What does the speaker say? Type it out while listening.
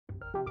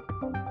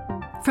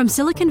From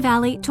Silicon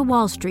Valley to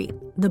Wall Street,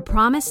 the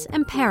promise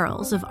and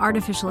perils of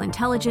artificial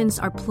intelligence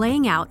are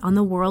playing out on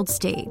the world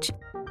stage.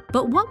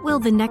 But what will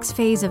the next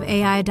phase of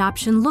AI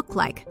adoption look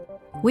like?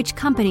 Which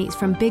companies,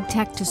 from big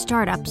tech to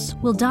startups,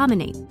 will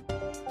dominate?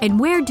 And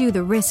where do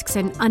the risks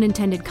and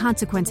unintended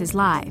consequences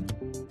lie?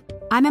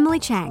 I'm Emily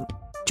Chang.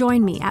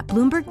 Join me at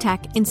Bloomberg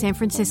Tech in San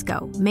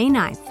Francisco, May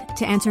 9th,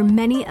 to answer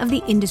many of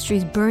the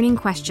industry's burning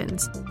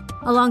questions,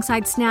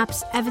 alongside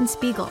Snap's Evan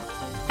Spiegel,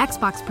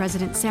 Xbox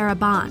President Sarah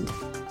Bond,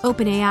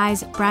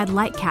 OpenAI's Brad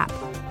Lightcap,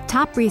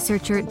 top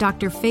researcher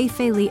Dr.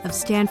 Fei Li of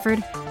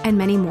Stanford, and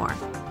many more.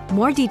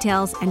 More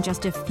details and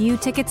just a few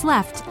tickets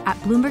left at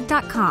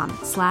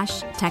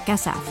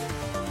Bloomberg.com/TechSF.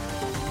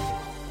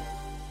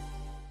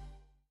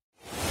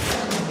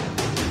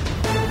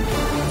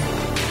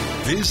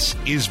 This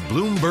is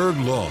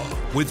Bloomberg Law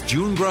with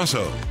June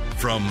Grosso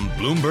from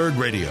Bloomberg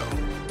Radio.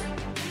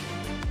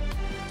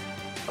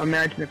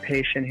 Imagine a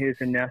patient who's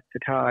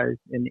anesthetized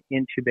and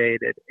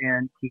intubated,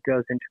 and he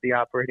goes into the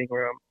operating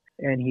room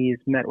and he's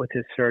met with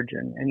his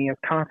surgeon, and he has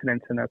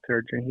confidence in that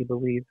surgeon. He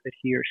believes that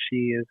he or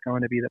she is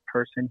going to be the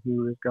person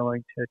who is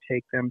going to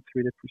take them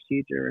through the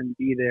procedure and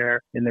be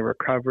there in the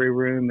recovery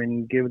room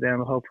and give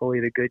them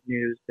hopefully the good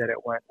news that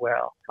it went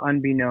well.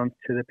 Unbeknownst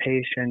to the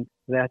patient,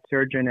 that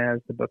surgeon,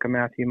 as the Book of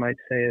Matthew might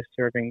say, is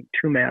serving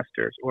two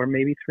masters or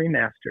maybe three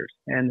masters,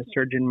 and the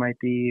surgeon might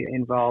be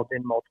involved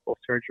in multiple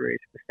surgeries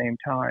at the same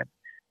time.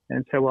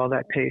 And so while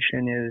that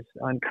patient is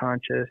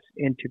unconscious,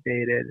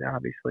 intubated,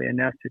 obviously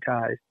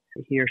anesthetized,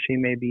 he or she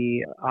may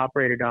be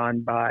operated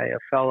on by a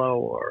fellow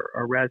or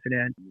a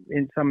resident,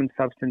 in sum and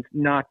substance,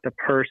 not the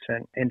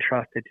person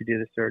entrusted to do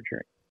the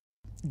surgery.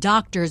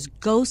 Doctors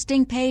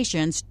ghosting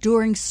patients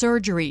during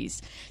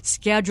surgeries,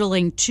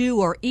 scheduling 2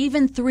 or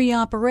even 3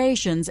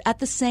 operations at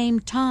the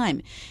same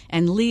time,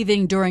 and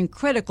leaving during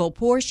critical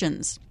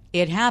portions.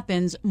 It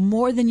happens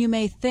more than you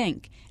may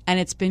think, and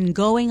it's been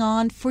going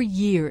on for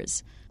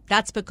years.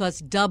 That's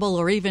because double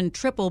or even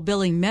triple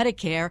billing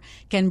Medicare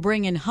can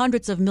bring in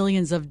hundreds of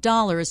millions of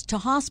dollars to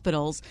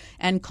hospitals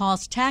and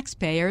cost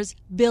taxpayers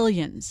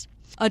billions.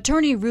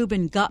 Attorney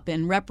Reuben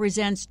Gutman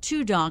represents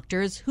 2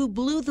 doctors who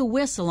blew the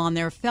whistle on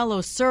their fellow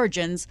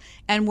surgeons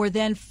and were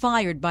then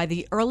fired by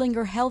the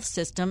Erlanger Health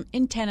System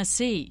in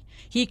Tennessee.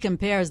 He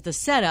compares the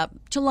setup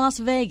to Las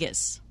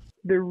Vegas.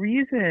 The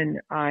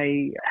reason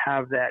I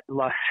have that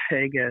Las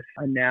Vegas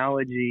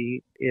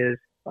analogy is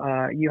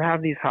you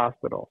have these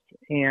hospitals,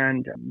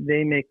 and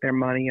they make their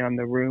money on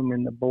the room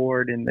and the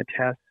board and the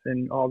tests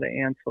and all the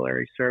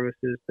ancillary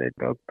services that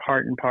go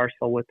part and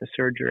parcel with the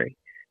surgery.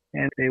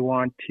 And they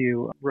want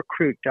to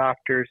recruit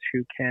doctors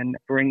who can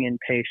bring in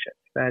patients.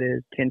 That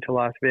is akin to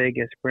Las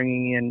Vegas,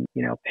 bringing in,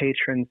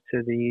 patrons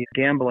to the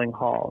gambling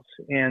halls.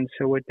 And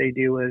so what they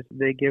do is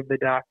they give the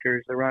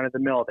doctors the run of the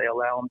mill. They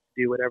allow them to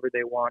do whatever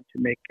they want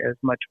to make as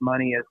much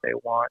money as they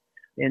want.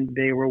 And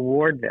they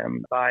reward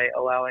them by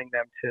allowing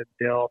them to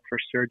bill for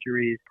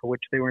surgeries for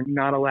which they were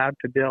not allowed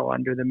to bill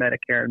under the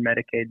Medicare and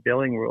Medicaid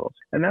billing rules.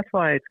 And that's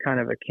why it's kind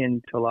of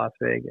akin to Las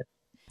Vegas.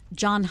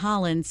 John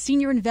Holland,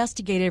 senior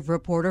investigative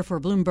reporter for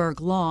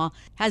Bloomberg Law,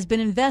 has been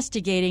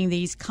investigating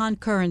these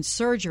concurrent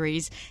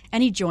surgeries,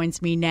 and he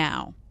joins me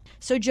now.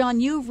 So,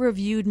 John, you've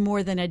reviewed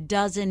more than a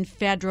dozen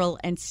federal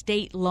and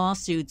state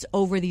lawsuits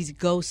over these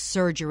ghost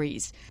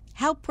surgeries.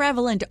 How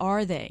prevalent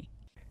are they?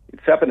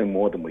 It's happening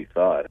more than we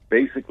thought.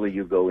 Basically,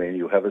 you go in,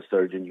 you have a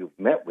surgeon, you've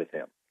met with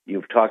him.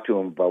 You've talked to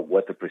him about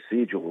what the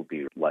procedure will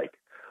be like.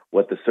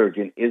 What the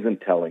surgeon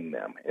isn't telling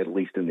them, at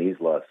least in these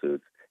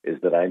lawsuits,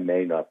 is that I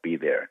may not be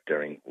there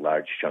during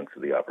large chunks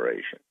of the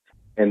operation.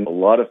 And a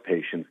lot of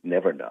patients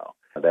never know.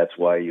 That's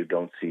why you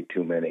don't see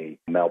too many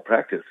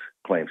malpractice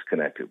claims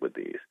connected with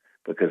these,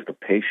 because the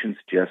patients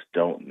just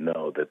don't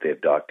know that their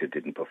doctor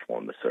didn't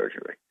perform the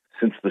surgery.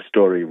 Since the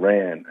story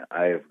ran,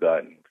 I have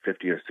gotten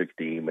 50 or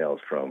 60 emails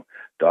from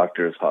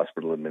doctors,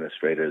 hospital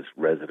administrators,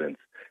 residents,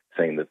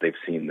 saying that they've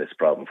seen this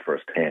problem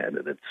firsthand,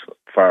 and it's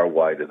far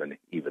wider than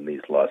even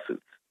these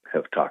lawsuits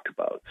have talked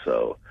about.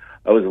 So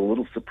I was a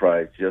little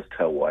surprised just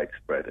how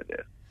widespread it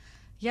is.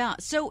 Yeah,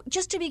 so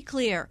just to be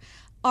clear,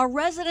 are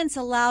residents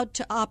allowed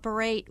to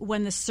operate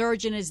when the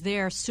surgeon is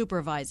there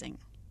supervising?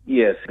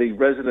 Yes, the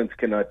residents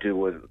cannot do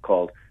what is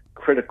called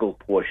critical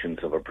portions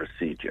of a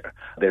procedure.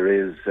 There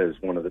is, as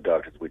one of the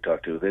doctors we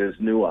talked to, there's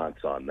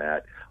nuance on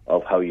that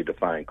of how you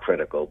define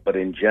critical. But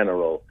in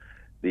general,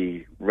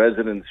 the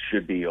residents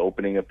should be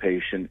opening a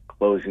patient,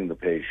 closing the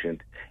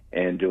patient,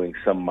 and doing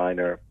some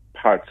minor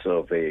parts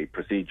of a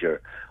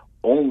procedure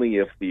only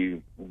if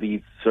the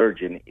lead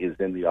surgeon is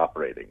in the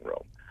operating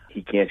room.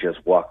 He can't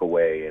just walk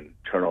away and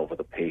turn over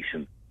the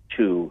patient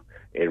to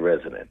a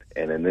resident.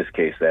 And in this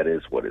case, that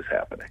is what is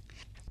happening.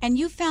 And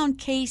you found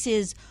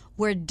cases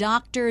where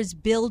doctors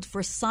billed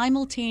for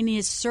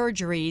simultaneous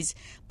surgeries,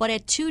 but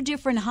at 2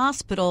 different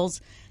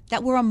hospitals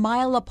that were a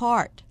mile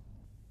apart.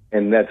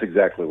 And that's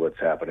exactly what's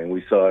happening.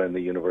 We saw in the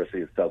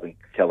University of Southern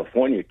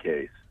California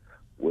case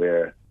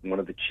where one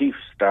of the chief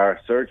star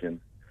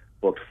surgeons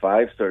booked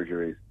 5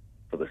 surgeries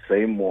for the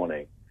same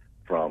morning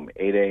from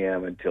 8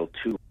 a.m. until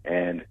 2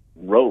 and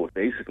wrote,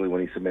 basically when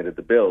he submitted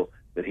the bill,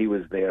 that he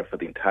was there for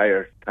the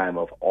entire time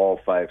of all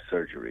 5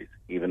 surgeries,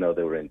 even though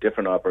they were in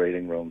different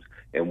operating rooms,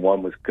 and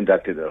one was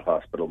conducted at a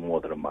hospital more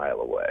than a mile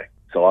away.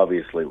 So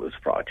obviously it was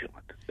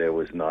fraudulent. There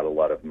was not a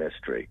lot of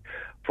mystery.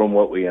 From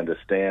what we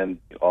understand,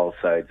 all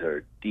sides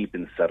are deep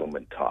in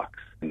settlement talks,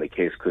 and the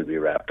case could be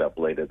wrapped up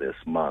later this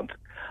month.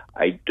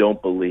 I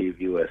don't believe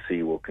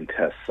USC will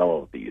contest some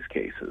of these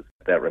cases.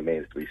 That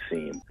remains to be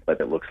seen, but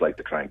it looks like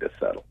they're trying to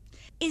settle.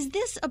 Is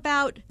this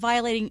about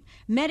violating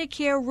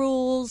Medicare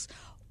rules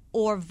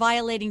or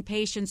violating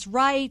patients'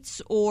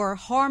 rights or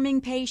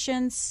harming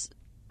patients?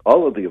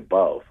 All of the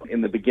above.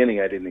 In the beginning,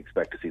 I didn't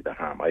expect to see the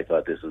harm. I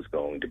thought this was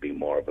going to be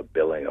more of a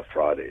billing, a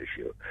fraud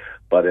issue.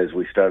 But as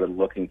we started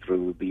looking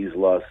through these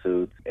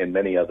lawsuits and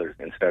many others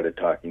and started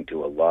talking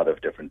to a lot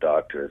of different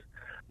doctors,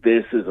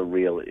 this is a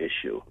real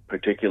issue,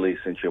 particularly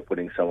since you're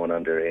putting someone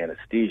under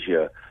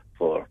anesthesia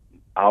for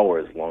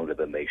hours longer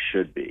than they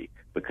should be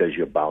because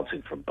you're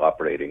bouncing from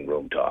operating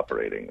room to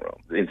operating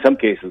room. In some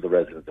cases, the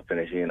residents are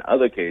finishing. In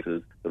other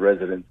cases, the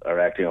residents are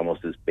acting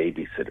almost as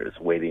babysitters,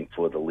 waiting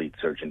for the lead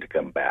surgeon to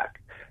come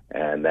back.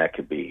 And that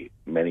could be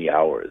many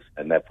hours,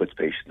 and that puts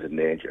patients in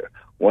danger.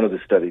 One of the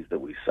studies that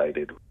we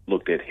cited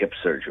looked at hip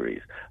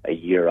surgeries a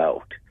year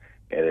out,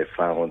 and it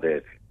found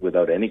that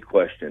without any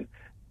question,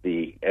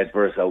 the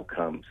adverse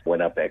outcomes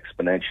went up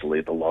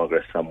exponentially the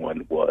longer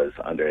someone was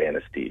under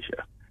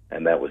anesthesia.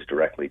 And that was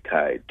directly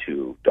tied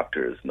to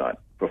doctors not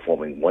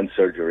performing one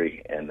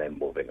surgery and then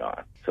moving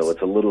on. So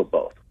it's a little of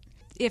both.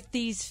 If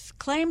these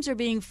claims are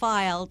being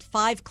filed,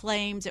 5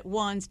 claims at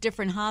once,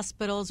 different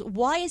hospitals,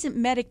 why isn't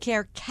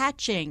Medicare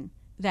catching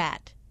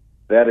that?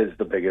 That is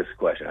the biggest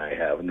question I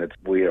have, and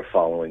we are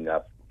following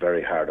up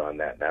very hard on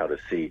that now to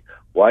see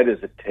why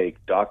does it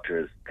take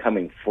doctors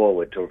coming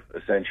forward to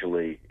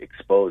essentially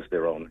expose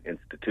their own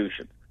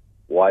institutions?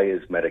 Why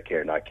is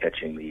Medicare not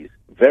catching these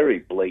very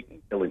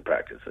blatant billing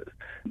practices?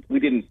 We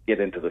didn't get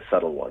into the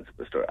subtle ones of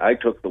the story. I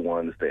took the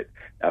ones that,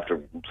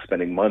 after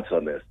spending months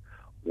on this,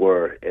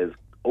 were as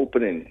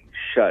open and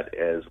shut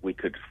as we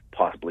could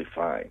possibly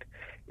find.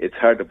 It's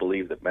hard to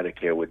believe that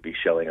Medicare would be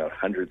shelling out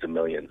hundreds of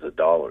millions of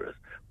dollars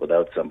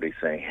without somebody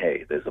saying,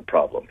 hey, there's a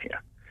problem here.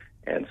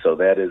 And so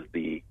that is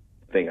the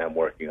thing I'm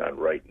working on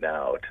right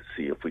now to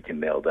see if we can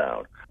nail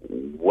down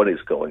what is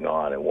going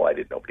on and why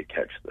did nobody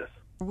catch this.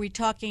 Are we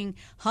talking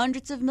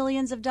hundreds of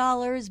millions of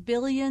dollars,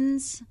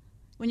 billions,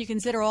 when you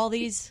consider all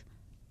these?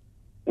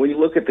 When you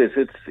look at this,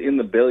 it's in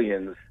the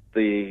billions.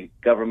 The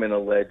government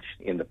alleged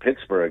in the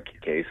Pittsburgh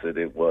case that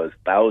it was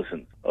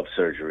thousands of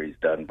surgeries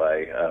done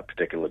by a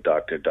particular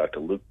doctor, Dr.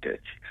 Luktich.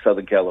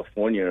 Southern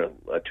California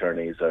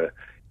attorneys are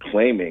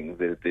claiming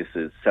that this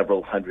is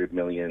several hundred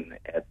million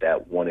at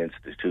that one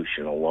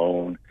institution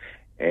alone.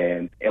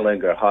 And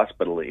Ellinger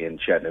Hospital in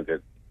Chattanooga,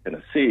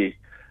 Tennessee,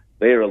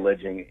 they are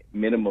alleging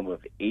minimum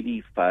of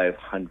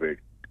 8,500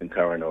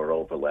 concurrent or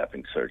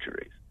overlapping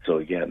surgeries. So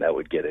again, that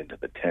would get into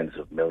the tens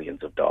of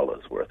millions of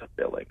dollars worth of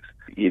billings.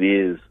 It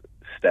is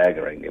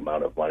staggering the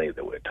amount of money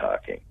that we're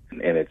talking,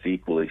 and it's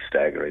equally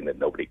staggering that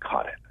nobody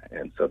caught it.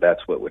 And so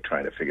that's what we're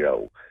trying to figure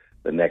out.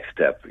 The next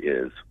step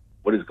is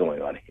what is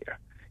going on here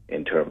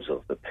in terms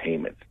of the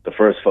payments. The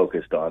first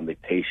focused on the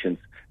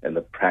patients and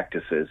the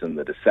practices and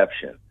the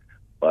deception,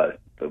 but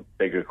the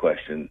bigger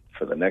question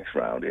for the next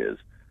round is,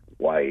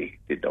 why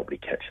did nobody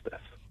catch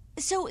this?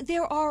 So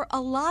there are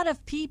a lot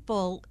of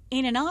people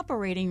in an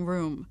operating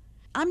room.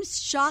 I'm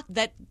shocked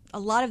that a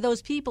lot of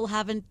those people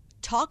haven't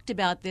talked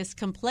about this,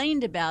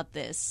 complained about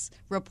this,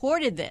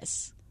 reported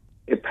this.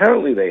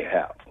 Apparently they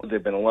have. There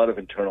have been a lot of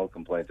internal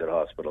complaints at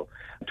hospital.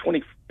 In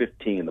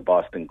 2015, the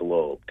Boston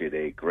Globe did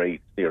a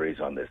great series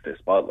on this, their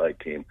Spotlight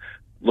team,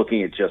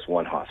 looking at just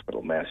one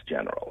hospital, Mass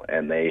General.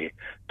 And they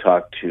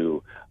talked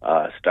to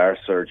a star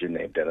surgeon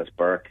named Dennis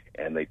Burke,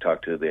 and they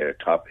talked to their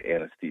top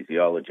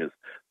anesthesiologist,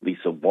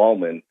 Lisa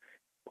Wallman,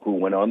 who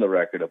went on the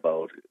record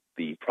about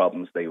the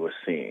problems they were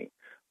seeing.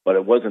 But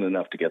it wasn't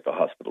enough to get the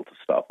hospital to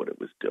stop what it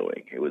was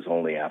doing. It was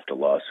only after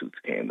lawsuits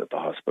came that the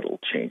hospital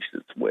changed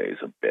its ways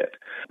a bit.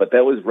 But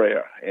that was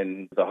rare.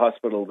 And the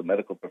hospital, the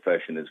medical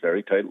profession is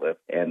very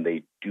tight-lipped, and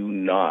they do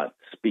not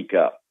speak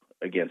up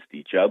against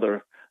each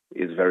other.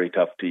 It's very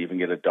tough to even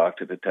get a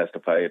doctor to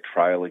testify at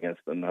trial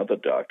against another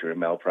doctor in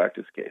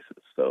malpractice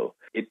cases. So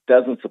it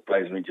doesn't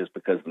surprise me just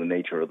because of the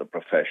nature of the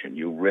profession.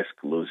 You risk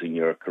losing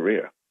your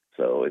career.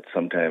 So it's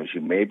sometimes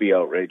you may be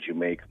outraged, you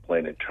may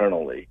complain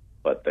internally,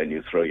 but then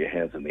you throw your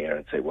hands in the air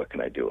and say, what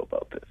can I do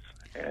about this?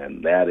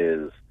 And that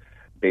is,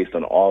 based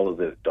on all of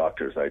the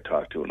doctors I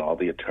talked to and all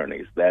the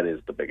attorneys, that is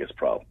the biggest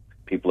problem.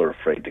 People are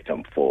afraid to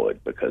come forward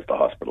because the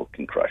hospital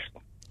can crush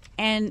them.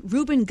 And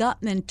Reuben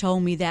Gutman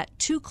told me that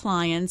 2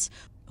 clients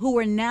who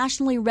were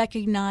nationally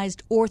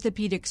recognized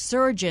orthopedic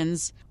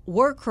surgeons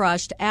were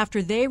crushed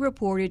after they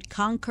reported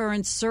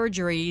concurrent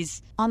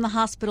surgeries on the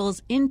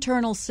hospital's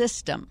internal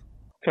system.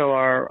 So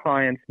our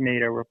clients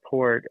made a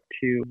report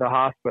to the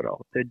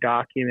hospital to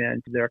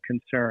document their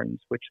concerns,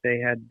 which they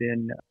had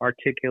been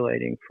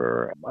articulating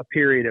for a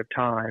period of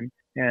time.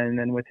 And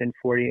then within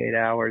 48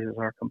 hours, as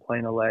our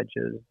complaint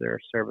alleges, their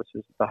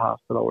services at the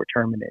hospital were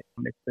terminated.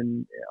 It's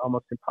been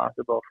almost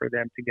impossible for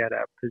them to get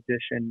a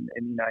position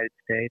in the United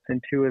States.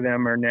 And two of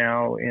them are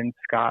now in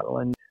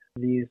Scotland.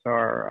 These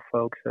are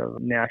folks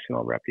of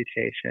national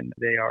reputation.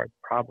 They are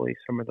probably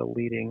some of the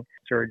leading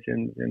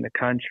surgeons in the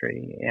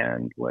country.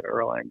 And what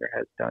Erlanger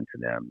has done to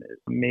them is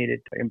made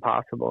it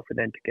impossible for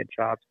them to get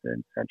jobs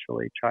and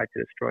essentially tried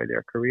to destroy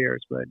their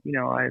careers. But,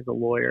 I, as a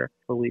lawyer,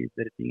 believe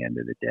that at the end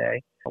of the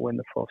day, when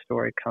the full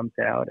story comes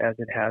out, as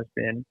it has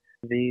been,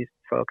 these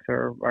folks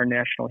are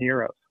national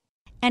heroes.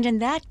 And in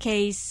that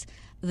case,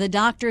 the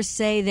doctors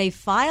say they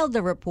filed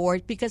the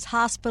report because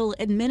hospital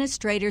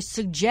administrators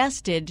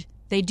suggested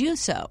they do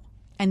so,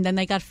 and then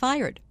they got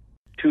fired.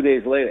 2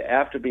 days later,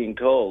 after being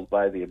told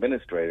by the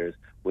administrators,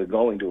 we're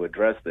going to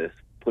address this,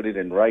 put it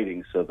in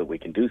writing so that we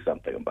can do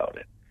something about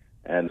it.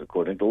 And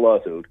according to the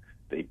lawsuit,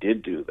 they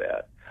did do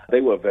that. They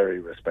were very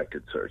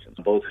respected surgeons.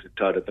 Both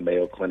taught at the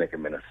Mayo Clinic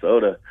in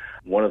Minnesota.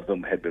 One of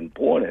them had been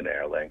born in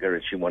Erlanger,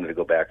 and she wanted to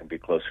go back and be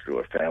closer to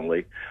her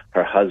family.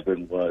 Her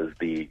husband was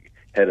the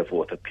head of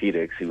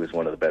orthopedics. He was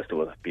one of the best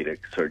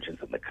orthopedic surgeons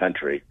in the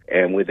country.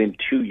 And within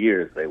 2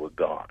 years, they were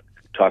gone.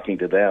 Talking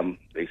to them,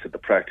 they said the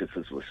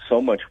practices were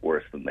so much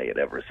worse than they had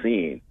ever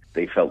seen.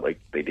 They felt like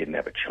they didn't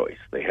have a choice.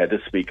 They had to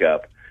speak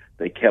up.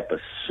 They kept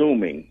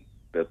assuming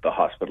that the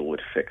hospital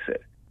would fix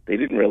it. They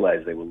didn't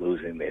realize they were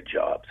losing their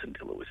jobs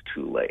until it was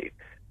too late.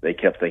 They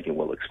kept thinking,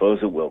 we'll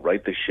expose it, we'll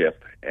right the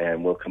ship,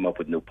 and we'll come up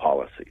with new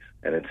policies.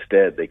 And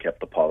instead, they kept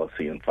the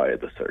policy and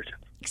fired the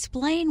surgeons.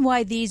 Explain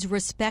why these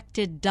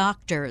respected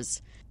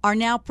doctors are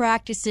now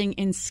practicing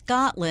in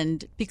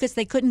Scotland because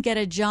they couldn't get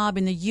a job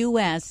in the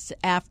U.S.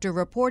 after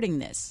reporting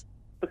this.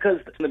 Because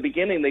in the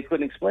beginning, they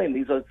couldn't explain.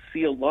 These are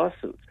sealed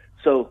lawsuits.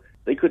 So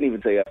they couldn't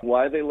even say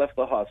why they left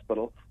the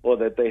hospital or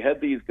that they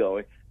had these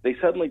going. They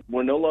suddenly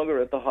were no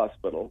longer at the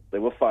hospital. They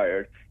were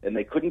fired, and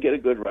they couldn't get a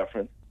good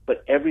reference.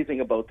 But everything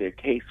about their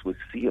case was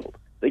sealed.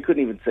 They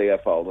couldn't even say I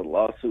filed a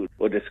lawsuit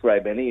or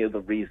describe any of the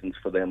reasons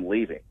for them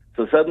leaving.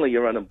 So suddenly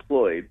you're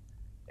unemployed,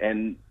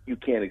 and you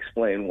can't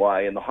explain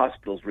why, and the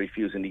hospital's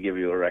refusing to give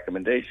you a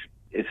recommendation.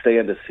 It stayed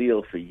under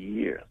seal for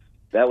years.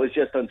 That was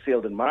just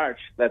unsealed in March.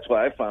 That's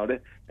why I found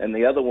it. And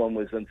the other one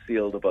was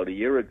unsealed about a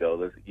year ago,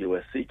 the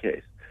USC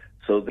case.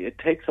 So it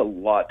takes a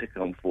lot to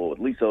come forward.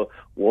 Lisa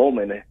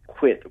Woolman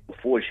quit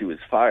before she was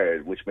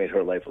fired, which made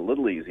her life a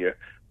little easier.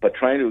 But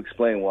trying to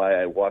explain why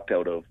I walked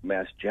out of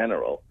Mass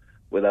General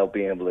without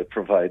being able to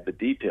provide the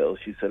details,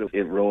 she said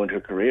it ruined her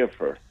career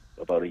for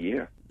about a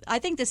year. I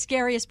think the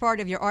scariest part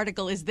of your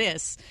article is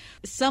this.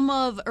 Some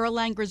of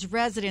Erlanger's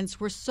residents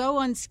were so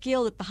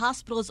unskilled that the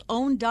hospital's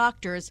own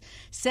doctors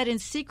said in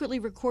secretly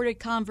recorded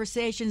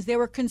conversations they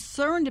were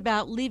concerned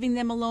about leaving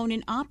them alone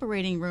in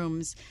operating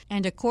rooms.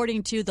 And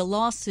according to the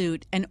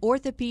lawsuit, an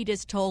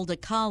orthopedist told a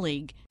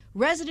colleague,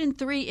 "Resident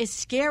 3 is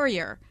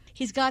scarier.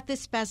 He's got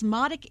this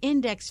spasmodic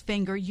index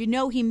finger.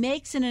 He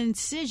makes an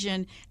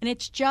incision, and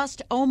it's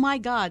just, oh my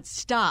God,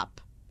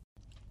 stop."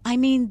 I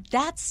mean,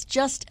 that's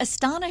just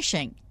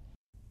astonishing.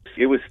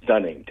 It was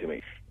stunning to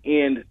me.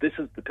 And this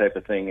is the type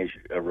of thing, as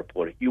a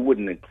reporter, you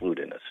wouldn't include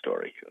in a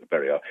story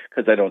very often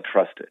because I don't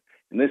trust it.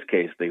 In this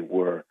case, they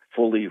were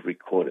fully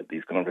recorded.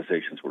 These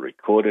conversations were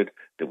recorded.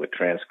 There were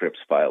transcripts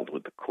filed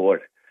with the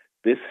court.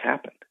 This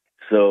happened.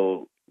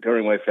 So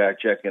during my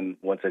fact check, and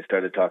once I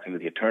started talking to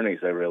the attorneys,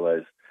 I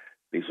realized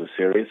these were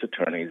serious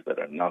attorneys that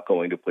are not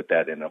going to put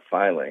that in a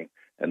filing,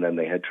 and then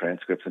they had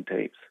transcripts and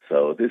tapes.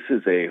 So this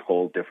is a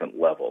whole different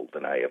level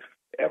than I have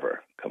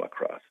ever come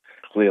across.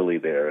 Clearly,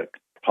 there are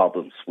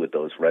problems with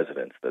those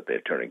residents that they're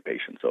turning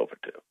patients over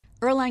to.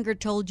 Erlanger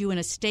told you in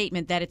a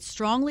statement that it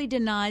strongly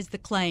denies the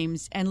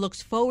claims and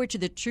looks forward to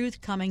the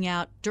truth coming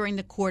out during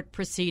the court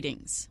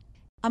proceedings.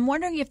 I'm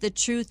wondering if the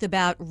truth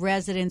about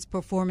residents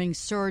performing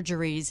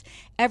surgeries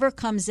ever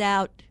comes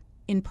out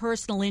in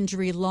personal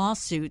injury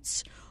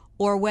lawsuits,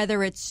 or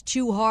whether it's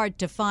too hard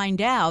to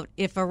find out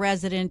if a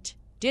resident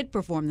did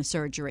perform the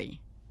surgery.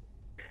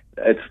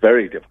 It's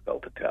very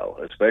difficult to tell,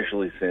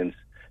 especially since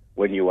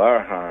when you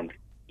are harmed,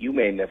 you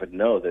may never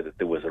know that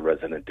there was a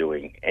resident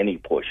doing any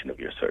portion of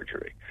your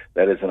surgery.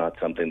 That is not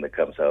something that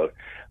comes out.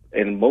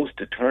 And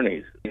most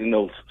attorneys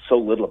know so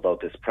little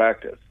about this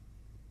practice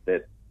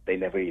that they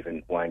never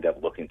even wind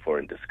up looking for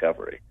in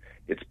discovery.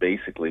 It's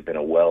basically been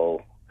a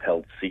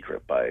well-held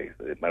secret by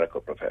the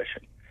medical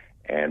profession.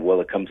 And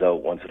while it comes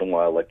out once in a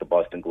while, like the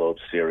Boston Globe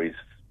series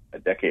a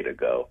decade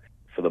ago,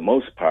 for the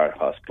most part,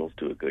 hospitals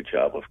do a good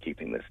job of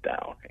keeping this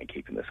down and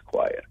keeping this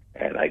quiet.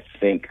 And I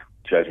think,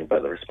 judging by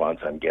the response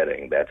I'm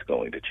getting, that's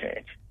going to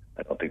change.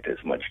 I don't think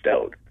there's much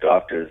doubt.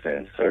 Doctors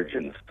and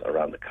surgeons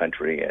around the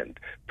country and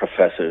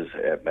professors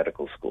at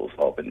medical schools have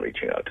all been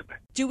reaching out to me.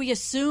 Do we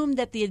assume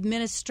that the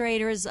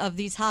administrators of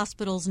these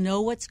hospitals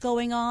know what's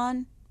going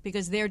on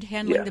because they're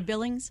handling the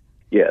billings?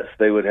 Yes,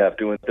 they would have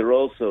to. And there are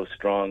also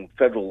strong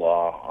federal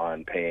law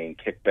on paying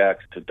kickbacks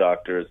to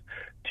doctors,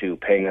 to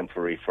paying them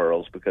for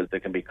referrals, because there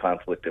can be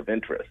conflict of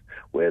interest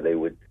where they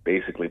would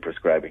basically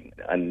prescribing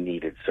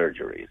unneeded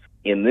surgeries.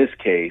 In this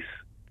case,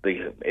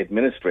 the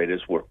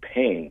administrators were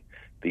paying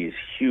these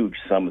huge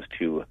sums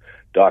to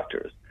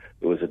doctors.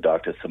 There was a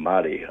Dr.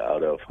 Samadi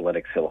out of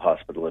Lenox Hill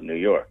Hospital in New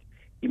York.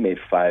 He made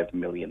 $5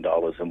 million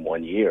in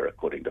 1 year,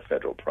 according to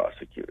federal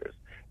prosecutors.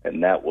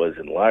 And that was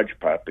in large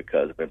part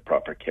because of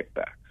improper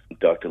kickbacks.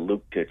 Dr.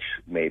 Luktich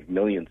made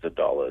millions of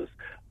dollars.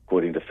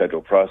 According to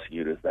federal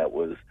prosecutors, that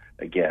was,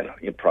 again,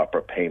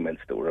 improper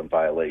payments that were in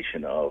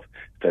violation of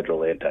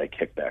federal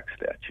anti-kickback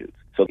statutes.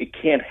 So it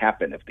can't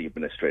happen if the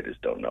administrators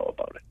don't know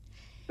about it.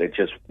 They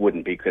just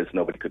wouldn't, because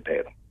nobody could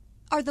pay them.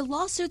 Are the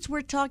lawsuits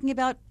we're talking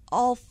about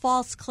all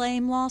false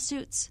claim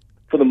lawsuits?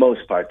 For the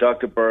most part.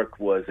 Dr. Burke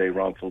was a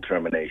wrongful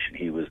termination.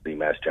 He was the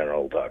Mass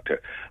General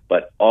doctor.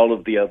 But all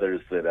of the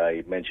others that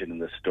I mentioned in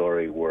the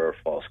story were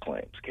false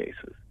claims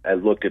cases. I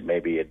looked at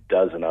maybe a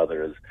dozen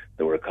others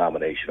that were a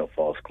combination of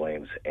false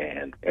claims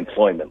and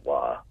employment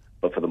law.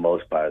 But for the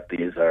most part,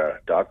 these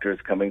are doctors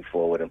coming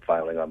forward and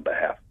filing on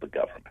behalf of the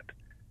government.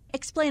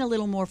 Explain a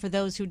little more for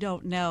those who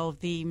don't know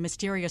the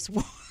mysterious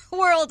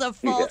world of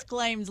false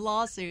claims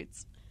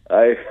lawsuits.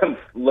 I am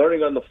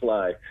learning on the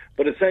fly.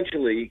 But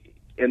essentially,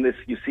 and this,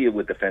 you see it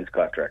with defense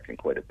contracting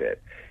quite a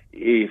bit.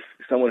 If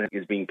someone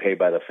is being paid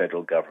by the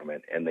federal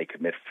government and they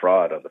commit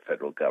fraud on the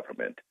federal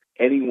government,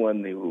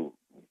 anyone who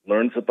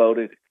learns about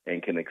it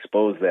and can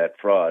expose that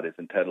fraud is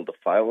entitled to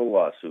file a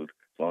lawsuit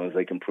as long as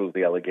they can prove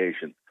the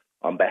allegations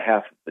on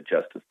behalf of the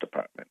Justice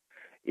Department.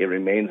 It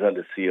remains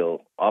under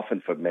seal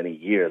often for many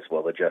years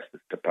while the Justice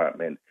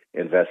Department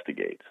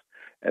investigates.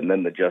 And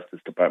then the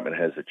Justice Department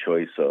has a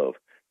choice of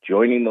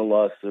joining the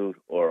lawsuit,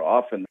 or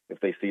often, if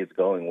they see it's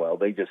going well,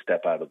 they just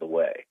step out of the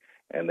way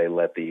and they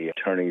let the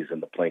attorneys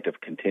and the plaintiff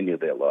continue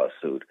their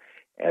lawsuit.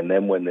 And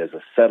then when there's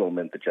a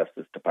settlement, the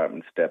Justice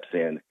Department steps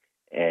in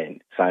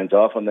and signs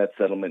off on that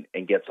settlement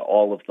and gets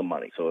all of the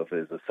money. So if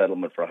there's a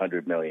settlement for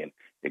 $100 million,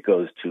 it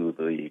goes to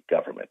the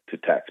government, to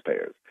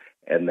taxpayers.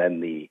 And then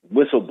the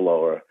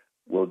whistleblower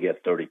will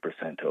get 30%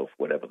 of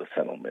whatever the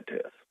settlement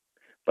is.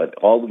 But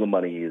all of the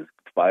money is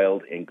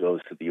filed and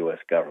goes to the U.S.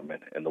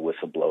 government, and the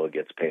whistleblower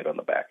gets paid on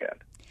the back end.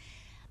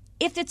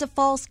 If it's a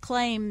false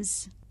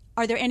claims,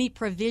 are there any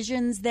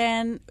provisions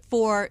then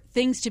for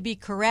things to be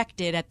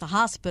corrected at the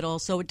hospital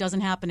so it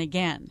doesn't happen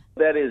again?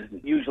 That is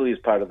usually as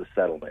part of the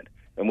settlement.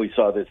 And we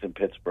saw this in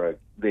Pittsburgh.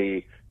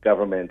 The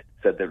government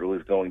said that it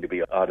was going to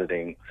be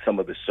auditing some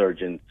of the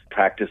surgeons'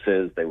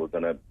 practices. They were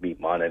going to be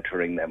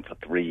monitoring them for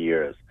 3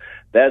 years.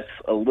 That's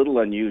a little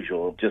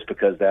unusual just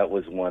because that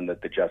was one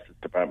that the Justice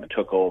Department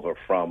took over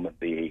from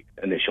the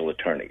initial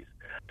attorneys.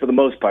 For the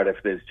most part, if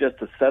there's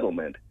just a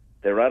settlement,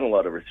 there aren't a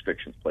lot of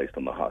restrictions placed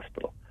on the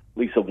hospital.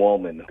 Lisa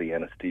Wollman, the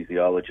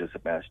anesthesiologist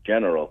at Mass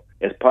General,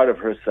 as part of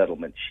her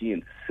settlement, she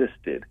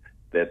insisted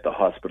that the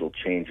hospital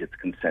change its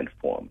consent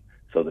form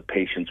so the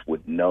patients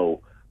would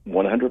know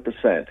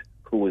 100%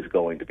 who was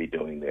going to be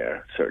doing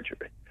their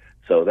surgery.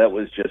 So that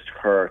was just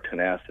her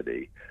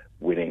tenacity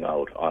winning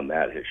out on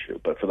that issue.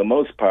 But for the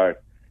most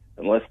part,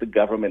 unless the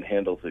government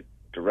handles it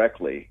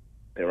directly,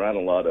 there aren't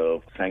a lot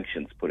of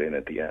sanctions put in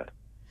at the end.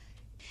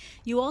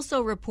 You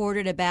also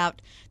reported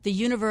about the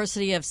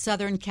University of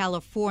Southern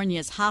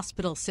California's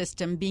hospital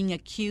system being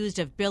accused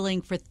of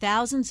billing for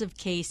thousands of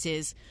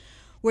cases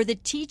where the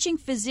teaching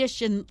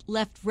physician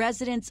left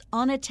residents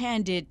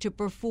unattended to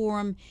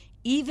perform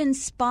even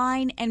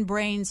spine and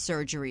brain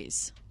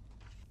surgeries.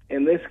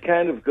 And this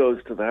kind of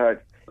goes to the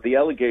heart. The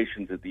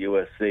allegations at the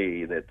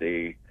USC that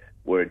they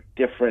were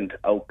different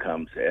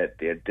outcomes at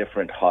their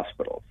different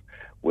hospitals,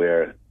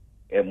 where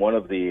in one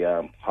of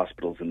the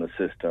hospitals in the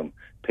system,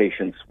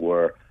 patients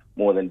were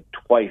more than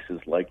twice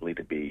as likely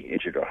to be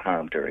injured or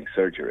harmed during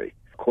surgery.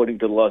 According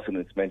to the lawsuit, and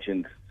it's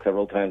mentioned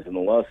several times in the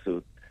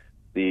lawsuit,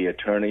 the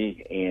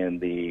attorney and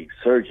the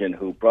surgeon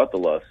who brought the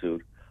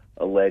lawsuit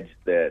alleged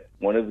that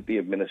one of the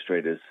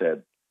administrators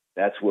said,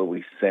 that's where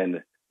we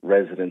send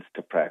residents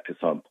to practice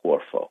on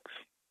poor folks.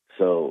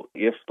 So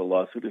if the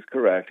lawsuit is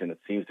correct, and it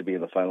seems to be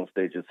in the final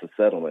stages of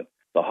settlement,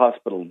 the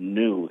hospital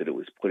knew that it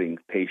was putting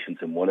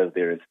patients in one of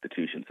their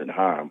institutions in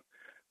harm,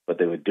 but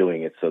they were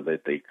doing it so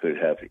that they could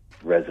have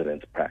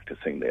residents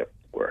practicing their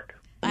work.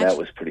 And that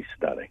was pretty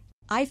stunning.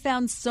 I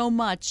found so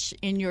much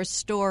in your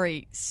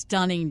story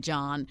stunning,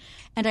 John,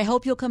 and I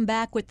hope you'll come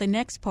back with the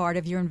next part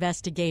of your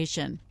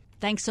investigation.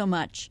 Thanks so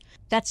much.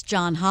 That's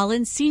John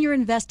Holland, Senior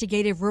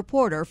Investigative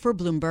Reporter for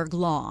Bloomberg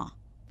Law.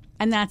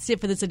 And that's it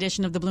for this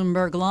edition of the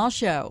Bloomberg Law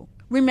Show.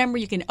 Remember,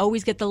 you can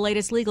always get the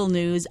latest legal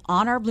news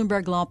on our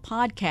Bloomberg Law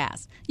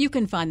podcasts. You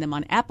can find them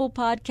on Apple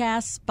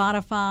Podcasts,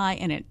 Spotify,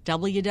 and at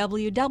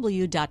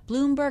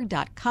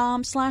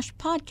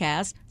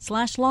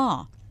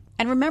www.bloomberg.com/podcast/law.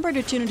 And remember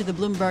to tune into the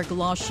Bloomberg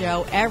Law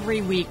Show every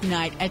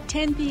weeknight at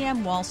 10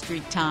 p.m. Wall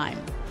Street time.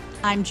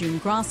 I'm June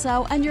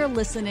Grosso, and you're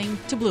listening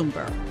to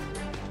Bloomberg.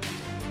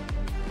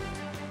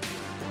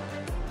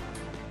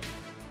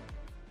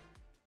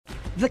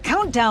 The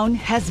countdown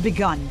has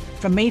begun.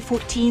 From May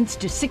 14th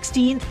to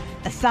 16th,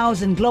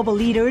 1,000 global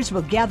leaders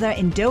will gather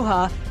in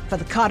Doha for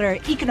the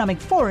Qatar Economic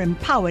Forum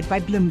powered by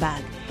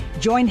Bloomberg.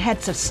 Join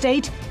heads of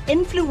state,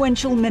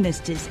 influential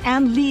ministers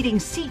and leading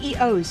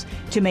CEOs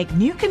to make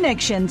new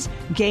connections,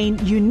 gain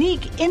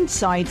unique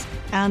insights,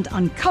 and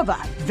uncover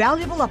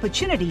valuable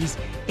opportunities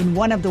in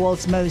one of the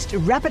world's most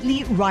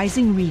rapidly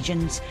rising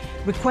regions.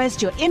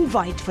 Request your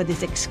invite for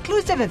this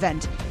exclusive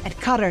event at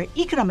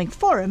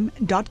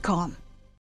QatarEconomicForum.com.